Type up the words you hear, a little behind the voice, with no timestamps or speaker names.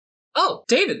Oh,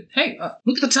 David, hey,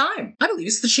 look at the time. I believe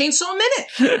it's the Chainsaw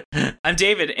Minute. I'm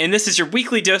David, and this is your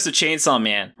weekly dose of Chainsaw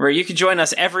Man, where you can join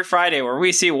us every Friday where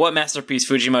we see what masterpiece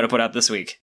Fujimoto put out this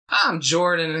week. I'm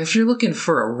Jordan, and if you're looking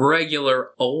for a regular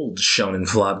old Shonen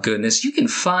Flop goodness, you can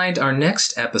find our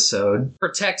next episode,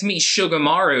 Protect Me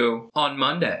Shugamaru, on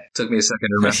Monday. Took me a second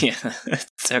to remember. Yeah,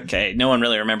 it's okay. No one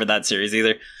really remembered that series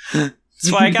either.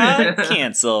 That's why I got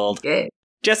canceled. Yeah.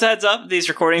 Just a heads up, these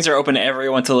recordings are open to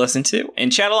everyone to listen to,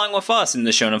 and chat along with us in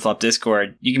the Shonen Flop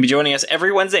Discord. You can be joining us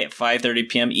every Wednesday at 5:30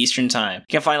 p.m. Eastern Time.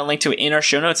 You can find a link to it in our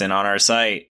show notes and on our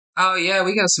site. Oh yeah,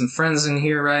 we got some friends in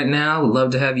here right now. We'd love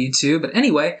to have you too. But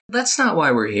anyway, that's not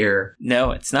why we're here.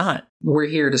 No, it's not. We're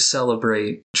here to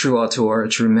celebrate a true auteur, a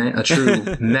true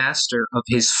master of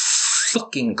his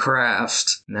fucking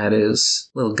craft. And that is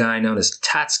a little guy known as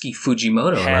Tatsuki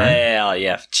Fujimoto, right? Hell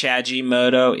yeah.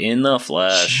 Chajimoto in the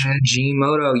flesh.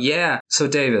 Chajimoto, yeah. So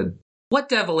David, what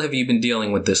devil have you been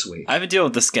dealing with this week? I've been dealing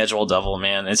with the schedule devil,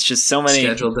 man. It's just so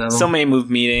many move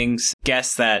meetings,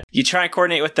 guests that you try and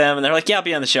coordinate with them, and they're like, yeah, I'll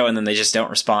be on the show, and then they just don't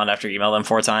respond after you email them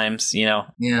 4 times, you know?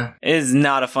 Yeah. It is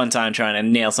not a fun time trying to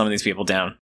nail some of these people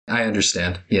down. I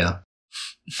understand, yeah.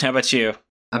 How about you?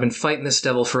 I've been fighting this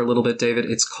devil for a little bit, David.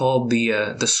 It's called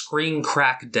the Screen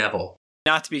Crack Devil.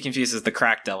 Not to be confused with the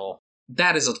Crack Devil.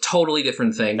 That is a totally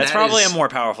different thing. That's probably a more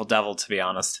powerful devil, to be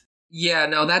honest. Yeah,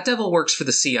 no, that devil works for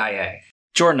the CIA.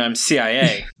 Jordan, I'm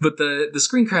CIA. But the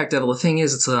Screen Crack Devil, the thing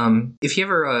is, it's if you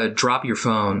ever drop your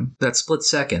phone, that split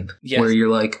second where you're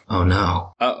like, oh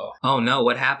no. Uh-oh. Oh no,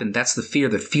 what happened? That's the fear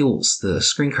that fuels the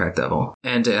Screen Crack Devil.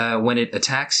 And when it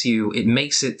attacks you, it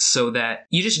makes it so that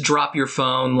you just drop your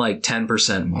phone like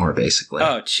 10% more, basically.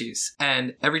 Oh, jeez.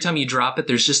 And every time you drop it,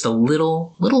 there's just a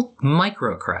little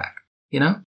micro crack, you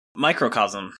know?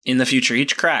 Microcosm. In the future,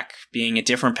 each crack being a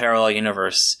different parallel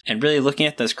universe. And really looking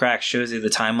at those cracks shows you the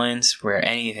timelines where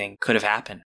anything could have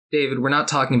happened. David, we're not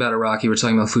talking about Araki, we're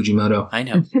talking about Fujimoto. I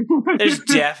know. There's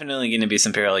definitely going to be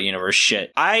some parallel universe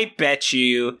shit. I bet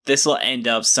you this will end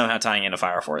up somehow tying into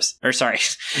Fire Force. Or sorry.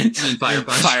 Fire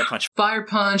Punch. Fire Punch. Fire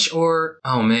Punch, or,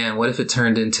 oh man, what if it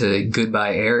turned into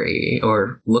Goodbye Eri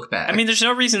or Look Back? I mean, there's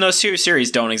no reason those 2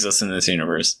 series don't exist in this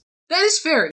universe. That is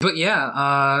fair. But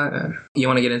yeah, you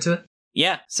want to get into it?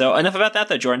 Yeah, so enough about that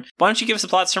though, Jordan. Why don't you give us a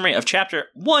plot summary of chapter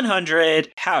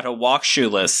 100, How to Walk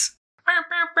Shoeless?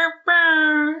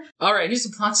 Alright, here's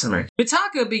the plot summary.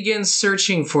 Mitaka begins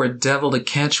searching for a devil to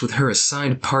catch with her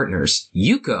assigned partners.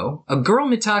 Yuko, a girl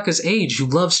Mitaka's age who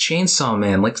loves Chainsaw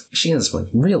Man, like, she has, like,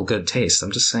 real good taste,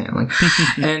 I'm just saying, like,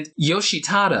 and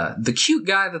Yoshitada, the cute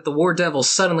guy that the War Devil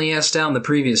suddenly asked out in the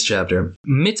previous chapter.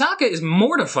 Mitaka is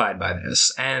mortified by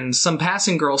this, and some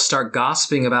passing girls start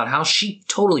gossiping about how she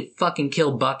totally fucking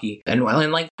killed Bucky. And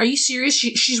like, are you serious?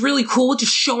 She's really cool with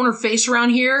just showing her face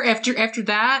around here after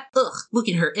that? Ugh, look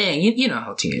at her. You know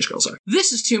how teenage girls are.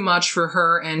 This is too much for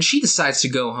her, and she decides to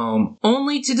go home,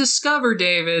 only to discover,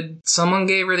 David, someone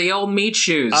gave her the old meat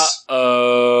shoes.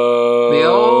 Uh-oh. The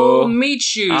old meat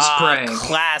shoes prank.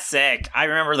 Classic. I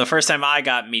remember the first time I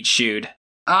got meat shoed.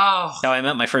 Oh. How I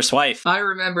met my first wife. I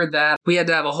remembered that. We had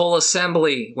to have a whole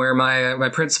assembly where my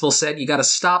principal said you gotta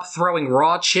stop throwing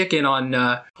raw chicken on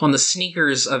the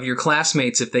sneakers of your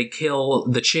classmates if they kill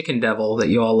the chicken devil that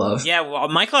you all love. Yeah, well,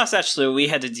 my class actually, we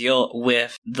had to deal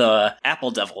with the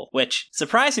apple devil, which,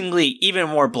 surprisingly, even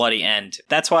more bloody end.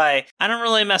 That's why I don't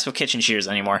really mess with kitchen shears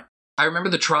anymore. I remember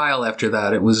the trial after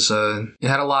that. It was, it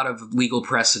had a lot of legal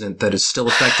precedent that is still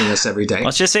affecting us every day.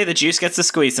 Let's just say the juice gets to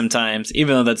squeeze sometimes,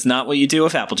 even though that's not what you do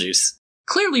with apple juice.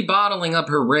 Clearly bottling up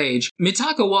her rage,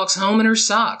 Mitaka walks home in her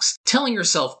socks, telling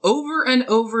herself over and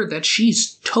over that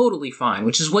she's totally fine,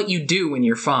 which is what you do when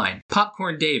you're fine.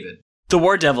 Popcorn David. The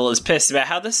War Devil is pissed about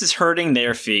how this is hurting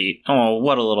their feet. Oh,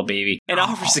 what a little baby. And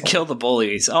offers to kill the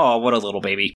bullies. Oh, what a little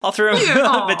baby. All through,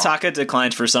 Mitaka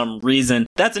declines for some reason.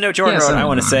 That's a note, Jordan. I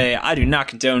want to say, I do not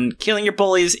condone killing your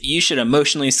bullies. You should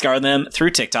emotionally scar them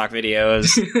through TikTok videos.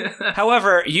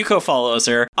 However, Yuko follows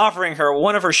her, offering her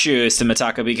one of her shoes to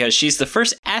Mitaka because she's the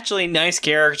first actually nice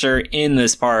character in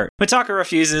this part. Mitaka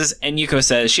refuses, and Yuko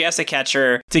says she has to catch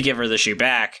her to give her the shoe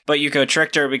back. But Yuko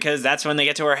tricked her because that's when they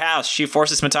get to her house. She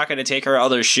forces Mitaka to take her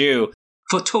other shoe.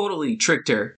 Totally tricked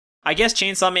her. I guess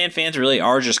Chainsaw Man fans really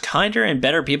are just kinder and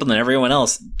better people than everyone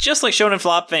else. Just like Shonen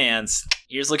Flop fans.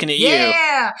 Here's looking at you.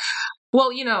 Yeah!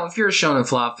 Well, you know, if you're a Shonen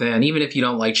Flop fan, even if you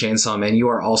don't like Chainsaw Man, you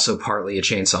are also partly a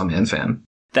Chainsaw Man fan.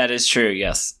 That is true,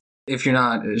 yes. If you're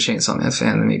not a Chainsaw Man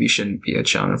fan, then maybe you shouldn't be a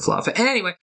Shonen Flop fan.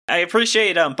 Anyway. I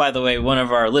appreciate, by the way, one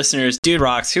of our listeners, Dude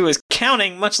Rocks, who is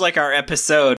counting, much like our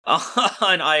episode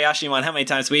on Ayashimon, how many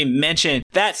times we mentioned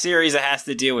that series that has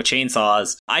to do with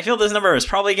chainsaws. I feel this number is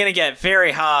probably going to get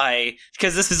very high,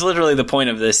 because this is literally the point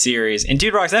of this series. And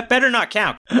Dude Rocks, that better not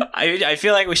count. I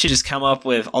feel like we should just come up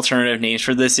with alternative names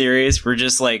for this series. We're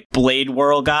just like Blade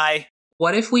Whirl Guy.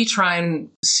 What if we try and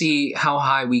see how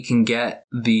high we can get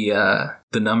the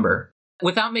number?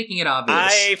 Without making it obvious.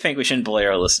 I think we shouldn't bully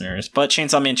our listeners, but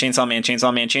Chainsaw Man, Chainsaw Man,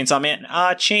 Chainsaw Man, Chainsaw Man,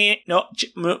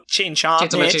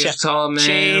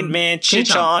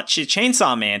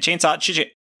 Chainsaw.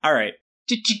 All right.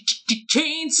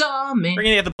 Chainsaw Man. We're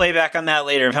gonna get the playback on that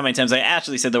later of how many times I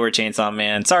actually said the word Chainsaw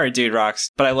Man. Sorry, Dude Rocks,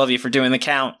 but I love you for doing the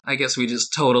count. I guess we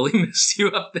just totally missed you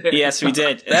up there. Yes, we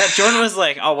did. Jordan was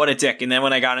like, oh, what a dick. And then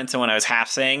when I got into when I was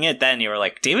half saying it, then you were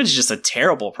like, David's just a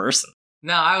terrible person.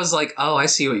 No, I was like, oh, I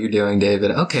see what you're doing, David.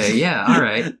 Okay, yeah, all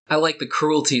right. I like the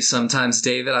cruelty sometimes,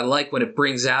 David. I like what it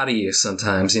brings out of you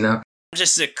sometimes, you know? I'm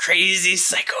just a crazy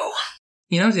psycho.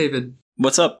 You know, David.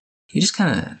 What's up? You just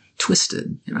kind of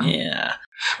twisted, you know? Yeah.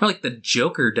 More like the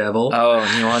Joker devil. Oh,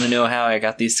 and you want to know how I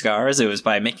got these scars? It was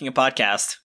by making a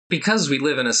podcast. Because we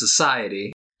live in a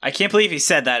society. I can't believe he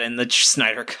said that in the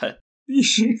Snyder Cut.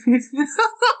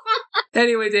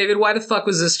 Anyway, David, why the fuck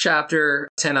was this chapter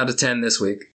 10 out of 10 this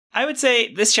week? I would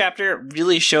say this chapter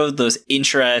really showed those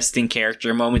interesting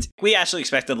character moments we actually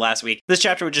expected last week. This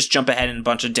chapter would just jump ahead in a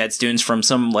bunch of dead students from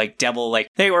some, like, devil, like,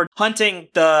 they were hunting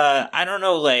the, I don't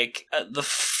know, like, the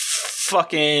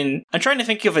fucking, I'm trying to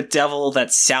think of a devil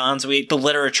that sounds weird, the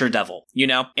literature devil, you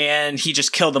know? And he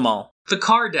just killed them all. The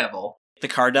car devil. The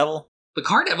car devil? The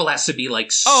car devil has to be,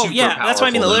 like, super powerful. That's why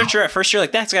I mean the literature though. at first you're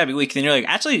like, that's gotta be weak. Then you're like,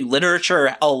 actually,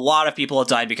 literature, a lot of people have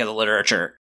died because of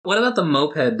literature. What about the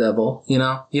moped devil? You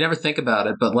know, you never think about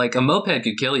it, but like a moped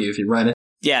could kill you if you ride it.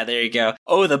 Yeah, there you go.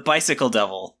 Oh, the bicycle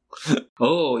devil.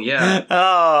 Oh, yeah.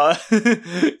 Oh,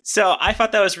 so I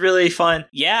thought that was really fun.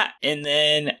 Yeah, and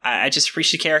then I just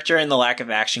appreciate the character and the lack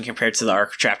of action compared to the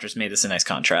arc chapters made this a nice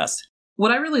contrast.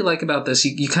 What I really like about this,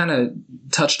 you kind of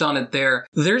touched on it there,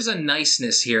 there's a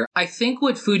niceness here. I think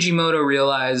what Fujimoto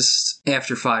realized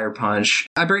after Fire Punch,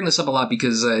 I bring this up a lot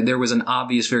because there was an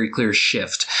obvious, very clear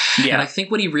shift. Yeah. And I think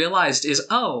what he realized is,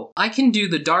 oh, I can do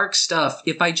the dark stuff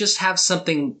if I just have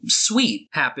something sweet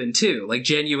happen too, like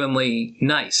genuinely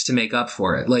nice to make up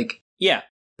for it. Like, yeah,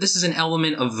 this is an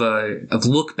element of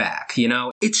look back, you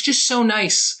know? It's just so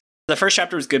nice. The first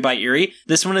chapter was Goodbye Eerie.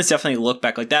 This one is definitely a look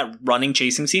back. Like that running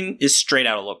chasing scene is straight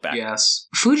out of look back. Yes.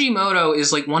 Fujimoto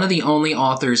is like one of the only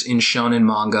authors in shonen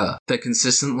manga that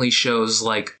consistently shows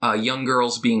like young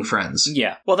girls being friends.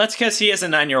 Yeah. Well, that's because he is a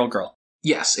 9-year-old girl.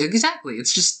 Yes, exactly.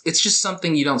 It's just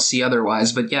something you don't see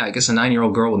otherwise. But yeah, I guess a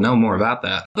 9-year-old girl will know more about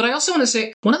that. But I also want to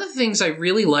say, one of the things I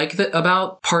really like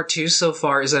about part 2 so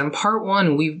far is that in part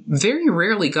 1, we very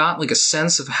rarely got like a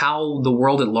sense of how the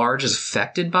world at large is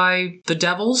affected by the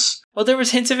devils. Well, there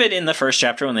was hints of it in the first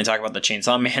chapter when they talk about the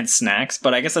Chainsaw Man snacks,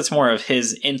 but I guess that's more of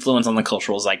his influence on the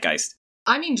cultural zeitgeist.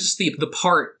 I mean, just the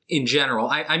part in general.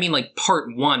 I mean, like,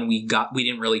 part 1, we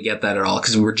didn't really get that at all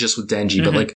because we were just with Denji. Mm-hmm.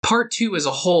 But, like, part 2 as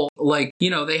a whole, like, you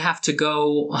know, they have to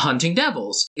go hunting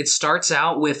devils. It starts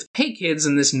out with, hey, kids,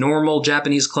 in this normal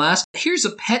Japanese class, here's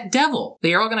a pet devil.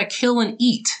 They are all going to kill and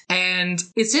eat. And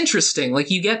it's interesting. Like,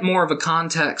 you get more of a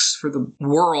context for the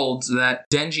world that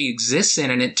Denji exists in.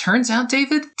 And it turns out,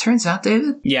 David,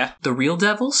 yeah, the real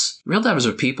devils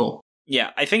are people.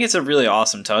 Yeah, I think it's a really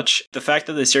awesome touch. The fact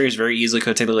that the series very easily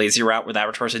could take the lazy route where the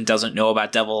average person doesn't know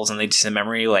about devils and they just have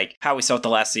memory, like how we saw with the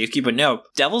last Sayuki. But no,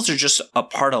 devils are just a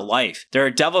part of life. There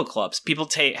are devil clubs. People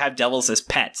have devils as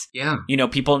pets. Yeah. You know,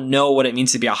 people know what it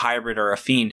means to be a hybrid or a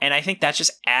fiend. And I think that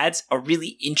just adds a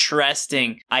really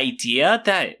interesting idea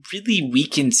that really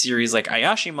weakens series like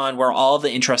Ayashimon, where all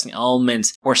the interesting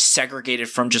elements were segregated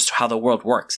from just how the world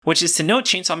works. Which is to note,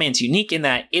 Chainsaw Man's unique in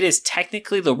that it is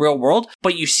technically the real world,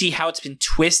 but you see how it's been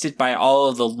twisted by all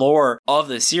of the lore of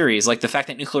the series. Like the fact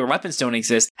that nuclear weapons don't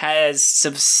exist has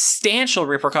substantial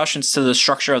repercussions to the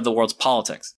structure of the world's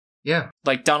politics. Yeah.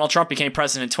 Like Donald Trump became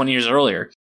president 20 years earlier.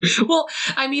 Well,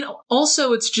 I mean,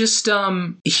 also it's just,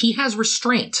 he has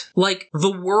restraint. Like,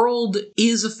 the world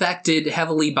is affected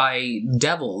heavily by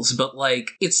devils, but,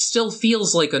 like, it still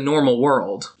feels like a normal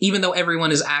world. Even though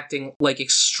everyone is acting, like,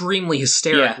 extremely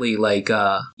hysterically, like,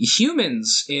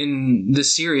 humans in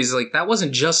this series, like, that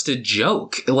wasn't just a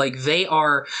joke. Like, they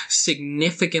are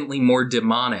significantly more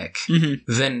demonic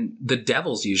than the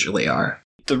devils usually are.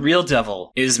 The real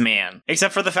devil is man.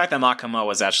 Except for the fact that Makamo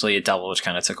was actually a devil, which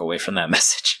kind of took away from that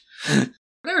message.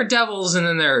 There are devils and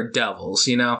then there are devils,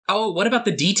 you know? Oh, what about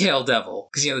the detail devil?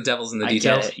 Because, you know, the devil's in the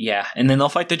details. Yeah, and then they'll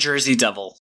fight the Jersey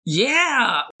devil.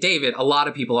 Yeah! David, a lot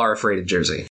of people are afraid of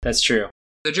Jersey. That's true.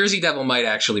 The Jersey Devil might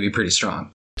actually be pretty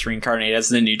strong. To reincarnate as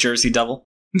the New Jersey Devil.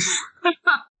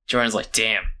 Jordan's like,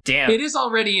 damn. It is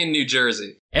already in New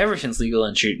Jersey. Everything's legal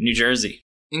in New Jersey.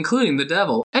 Including the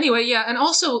devil. Anyway, yeah, and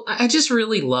also, I just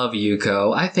really love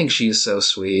Yuko. I think she's so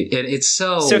sweet. It's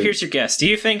so... So here's your guess. Do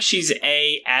you think she's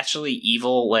A, actually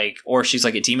evil, or she's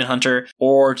like a demon hunter?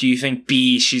 Or do you think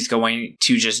B, she's going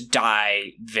to just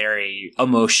die very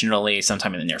emotionally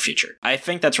sometime in the near future? I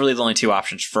think that's really the only two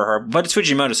options for her. But it's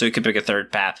Fujimoto, so you could pick a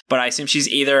third path. But I assume she's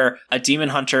either a demon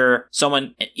hunter,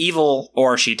 someone evil,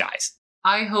 or she dies.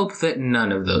 I hope that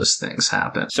none of those things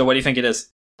happen. So what do you think it is?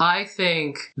 I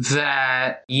think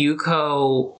that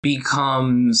Yuko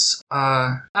becomes,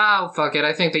 fuck it.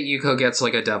 I think that Yuko gets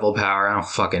like a devil power. I don't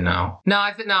fucking know.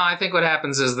 I think what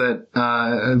happens is that,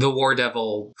 the war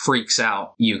devil freaks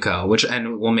out Yuko,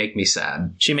 and will make me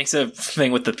sad. She makes a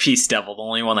thing with the peace devil, the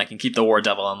only one that can keep the war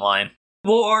devil in line.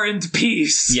 War and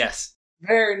peace. Yes.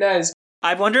 Very nice.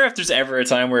 I wonder if there's ever a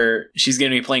time where she's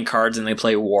going to be playing cards and they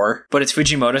play war, but it's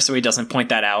Fujimoto, so he doesn't point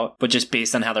that out, but just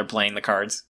based on how they're playing the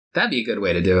cards. That'd be a good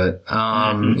way to do it.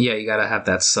 Yeah, you gotta have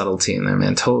that subtlety in there,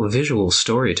 man. Total visual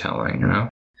storytelling, you know?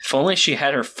 If only she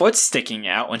had her foot sticking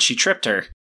out when she tripped her.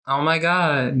 Oh my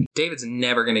god. David's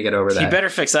never gonna get over that. You better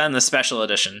fix that in the special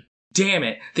edition. Damn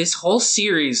it. This whole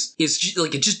series is just,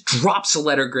 it just drops a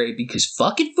letter grade because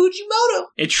fucking Fujimoto.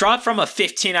 It dropped from a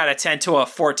 15 out of 10 to a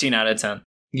 14 out of 10.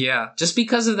 Yeah, just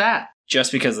because of that.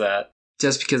 Just because of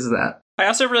that. I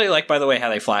also really like, by the way, how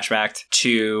they flashbacked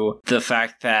to the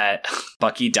fact that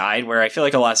Bucky died, where I feel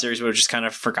like a lot of series would have just kind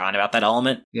of forgotten about that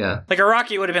element. Yeah. Like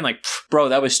Araki would have been like, bro,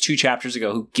 that was 2 chapters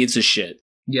ago. Who gives a shit?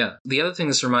 Yeah. The other thing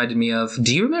this reminded me of,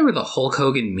 do you remember the Hulk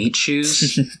Hogan meat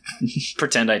shoes?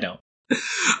 Pretend I don't.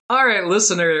 All right,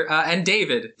 listener, and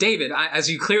David, as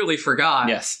you clearly forgot,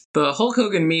 yes, the Hulk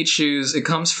Hogan meat shoes. It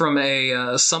comes from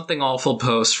a something awful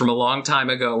post from a long time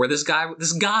ago, where this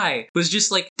guy was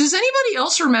just like, does anybody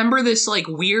else remember this like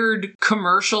weird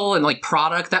commercial and like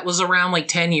product that was around like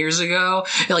 10 years ago?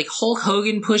 And, like Hulk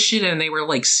Hogan pushed it, and they were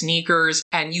like sneakers,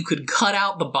 and you could cut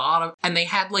out the bottom, and they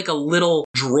had like a little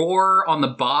drawer on the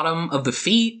bottom of the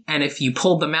feet, and if you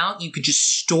pulled them out, you could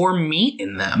just store meat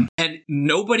in them. And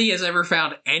nobody has ever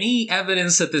found any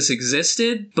evidence that this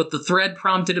existed, but the thread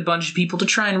prompted a bunch of people to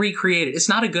try and recreate it. It's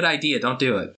not a good idea. Don't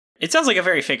do it. It sounds like a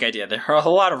very fake idea. There are a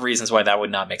lot of reasons why that would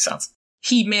not make sense.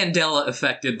 He Mandela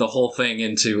affected the whole thing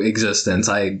into existence,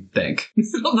 I think.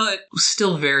 But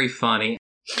still very funny.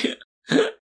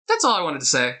 That's all I wanted to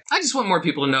say. I just want more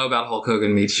people to know about Hulk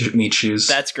Hogan meat shoes.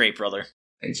 That's great, brother.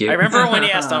 Thank you. I remember when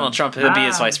he asked Donald Trump to be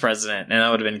his vice president, and that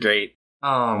would have been great.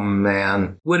 Oh,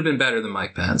 man. Would have been better than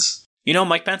Mike Pence. You know,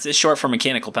 Mike Pence is short for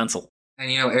mechanical pencil.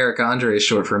 And you know, Eric Andre is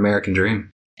short for American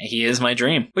Dream. He is my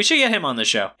dream. We should get him on the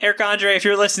show. Eric Andre, if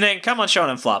you're listening, come on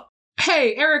Shonen Flop.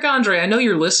 Hey, Eric Andre, I know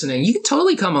you're listening. You can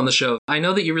totally come on the show. I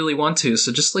know that you really want to,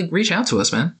 so just, reach out to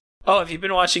us, man. Oh, have you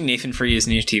been watching Nathan For You's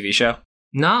new TV show?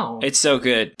 No. It's so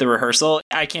good. The Rehearsal,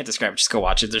 I can't describe it. Just go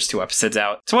watch it. There's 2 episodes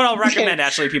out. So what I'll recommend,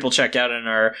 actually, people check out in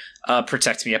our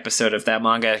Protect Me episode if that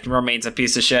manga remains a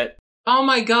piece of shit. Oh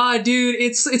my god, dude,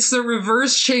 it's the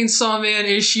reverse Chainsaw Man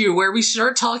issue where we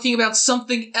start talking about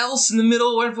something else in the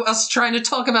middle of us trying to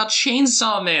talk about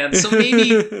Chainsaw Man. So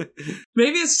maybe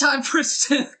it's time for us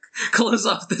to close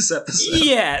off this episode.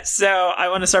 Yeah, so I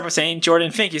want to start by saying,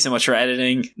 Jordan, thank you so much for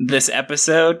editing this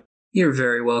episode. You're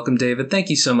very welcome, David. Thank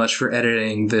you so much for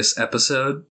editing this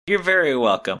episode. You're very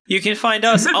welcome. You can find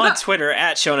us on Twitter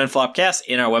at ShonenFlopcast,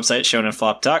 in our website,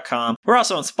 shonenflop.com. We're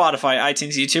also on Spotify,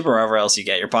 iTunes, YouTube, or wherever else you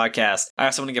get your podcast. I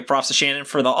also want to give props to Shannon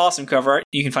for the awesome cover art.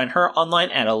 You can find her online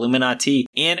at Illuminati.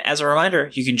 And as a reminder,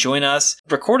 you can join us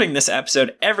recording this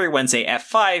episode every Wednesday at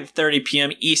 5:30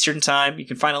 p.m. Eastern Time. You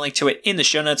can find a link to it in the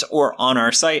show notes or on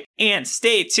our site. And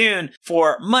stay tuned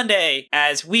for Monday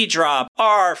as we drop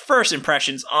our first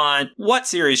impressions on what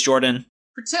series, Jordan?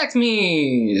 Protect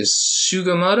Me,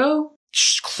 Sugimoto?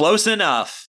 Close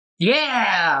enough.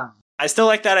 Yeah! I still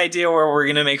like that idea where we're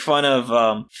going to make fun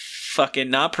of, fucking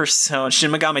not Persona,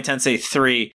 Shin Megami Tensei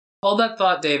 3. Hold that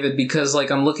thought, David, because,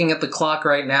 I'm looking at the clock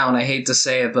right now, and I hate to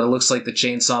say it, but it looks like the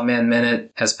Chainsaw Man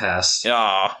minute has passed.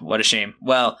 Oh, what a shame.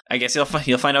 Well, I guess you'll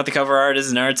find out the cover art is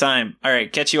in our time. All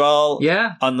right, catch you all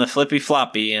on the flippy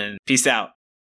floppy, and peace out.